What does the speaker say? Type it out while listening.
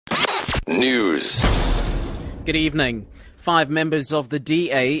News. Good evening. 5 members of the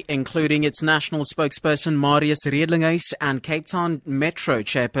DA, including its national spokesperson Marius Redelinghuis and Cape Town Metro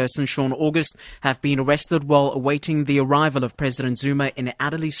chairperson Shaun August, have been arrested while awaiting the arrival of President Zuma in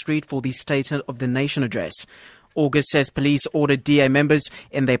Adderley Street for the State of the Nation address. August says police ordered DA members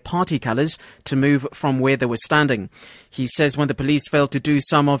in their party colours to move from where they were standing. He says when the police failed to do the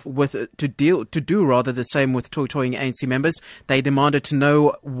same with toying ANC members, they demanded to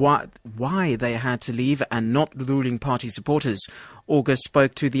know why they had to leave and not the ruling party supporters. August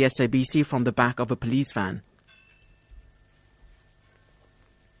spoke to the SABC from the back of a police van.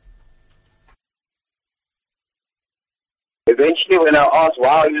 Eventually, when I asked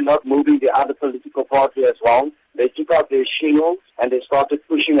why are you not moving the other political party as well, they took out their shields and they started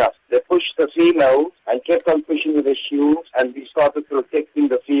pushing us. They pushed the females and kept on pushing with the shields, and we started protecting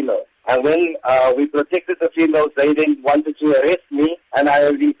the females. And when we protected the females, they then wanted to arrest me, and I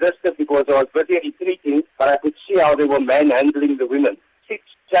resisted because I was busy retreating, but I could see how they were manhandling the women. 6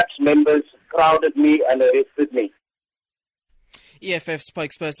 chaps members crowded me and arrested me. EFF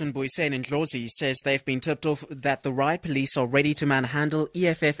spokesperson Redelinghuis says they've been tipped off that the riot police are ready to manhandle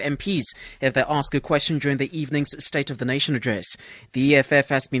EFF MPs if they ask a question during the evening's State of the Nation address. The EFF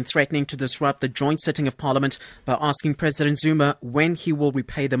has been threatening to disrupt the joint sitting of Parliament by asking President Zuma when he will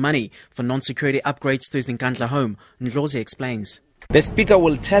repay the money for non-security upgrades to his Nkandla home. Redelinghuis explains. The Speaker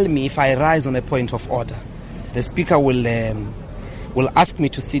will tell me if I rise on a point of order. The Speaker will ask me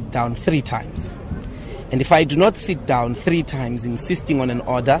to sit down 3 times. And if I do not sit down 3 times insisting on an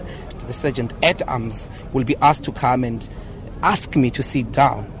order, the Sergeant at Arms will be asked to come and ask me to sit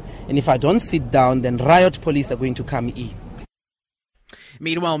down. And if I don't sit down, then riot police are going to come in.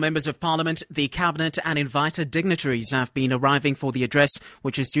 Meanwhile, members of Parliament, the Cabinet and invited dignitaries have been arriving for the address,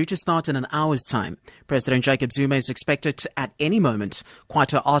 which is due to start in an hour's time. President Jacob Zuma is expected at any moment.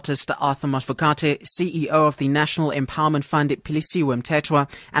 Kwaito artist Arthur Mafokate, CEO of the National Empowerment Fund Pilisiwe Mthethwa,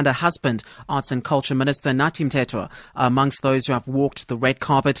 and her husband, Arts and Culture Minister Nathi Mthethwa, are amongst those who have walked the red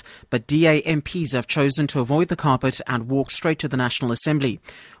carpet, but DA MPs have chosen to avoid the carpet and walk straight to the National Assembly.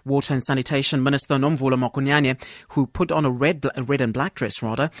 Water and Sanitation Minister Nomvula Mokonyane, who put on a red and black dress,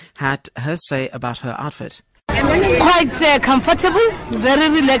 had her say about her outfit. Quite comfortable,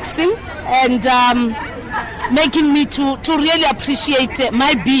 very relaxing, and making me to really appreciate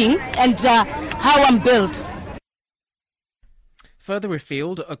my being and how I'm built. Further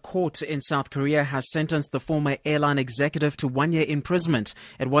afield, a court in South Korea has sentenced the former airline executive to 1 year imprisonment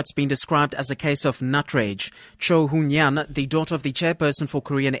at what's been described as a case of nut rage. Cho Hoon-yan, the daughter of the chairperson for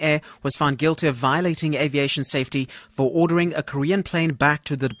Korean Air, was found guilty of violating aviation safety for ordering a Korean plane back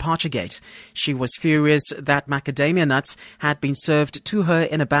to the departure gate. She was furious that macadamia nuts had been served to her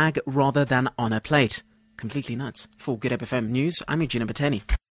in a bag rather than on a plate. Completely nuts. For Good FM News, I'm Eugene Batani.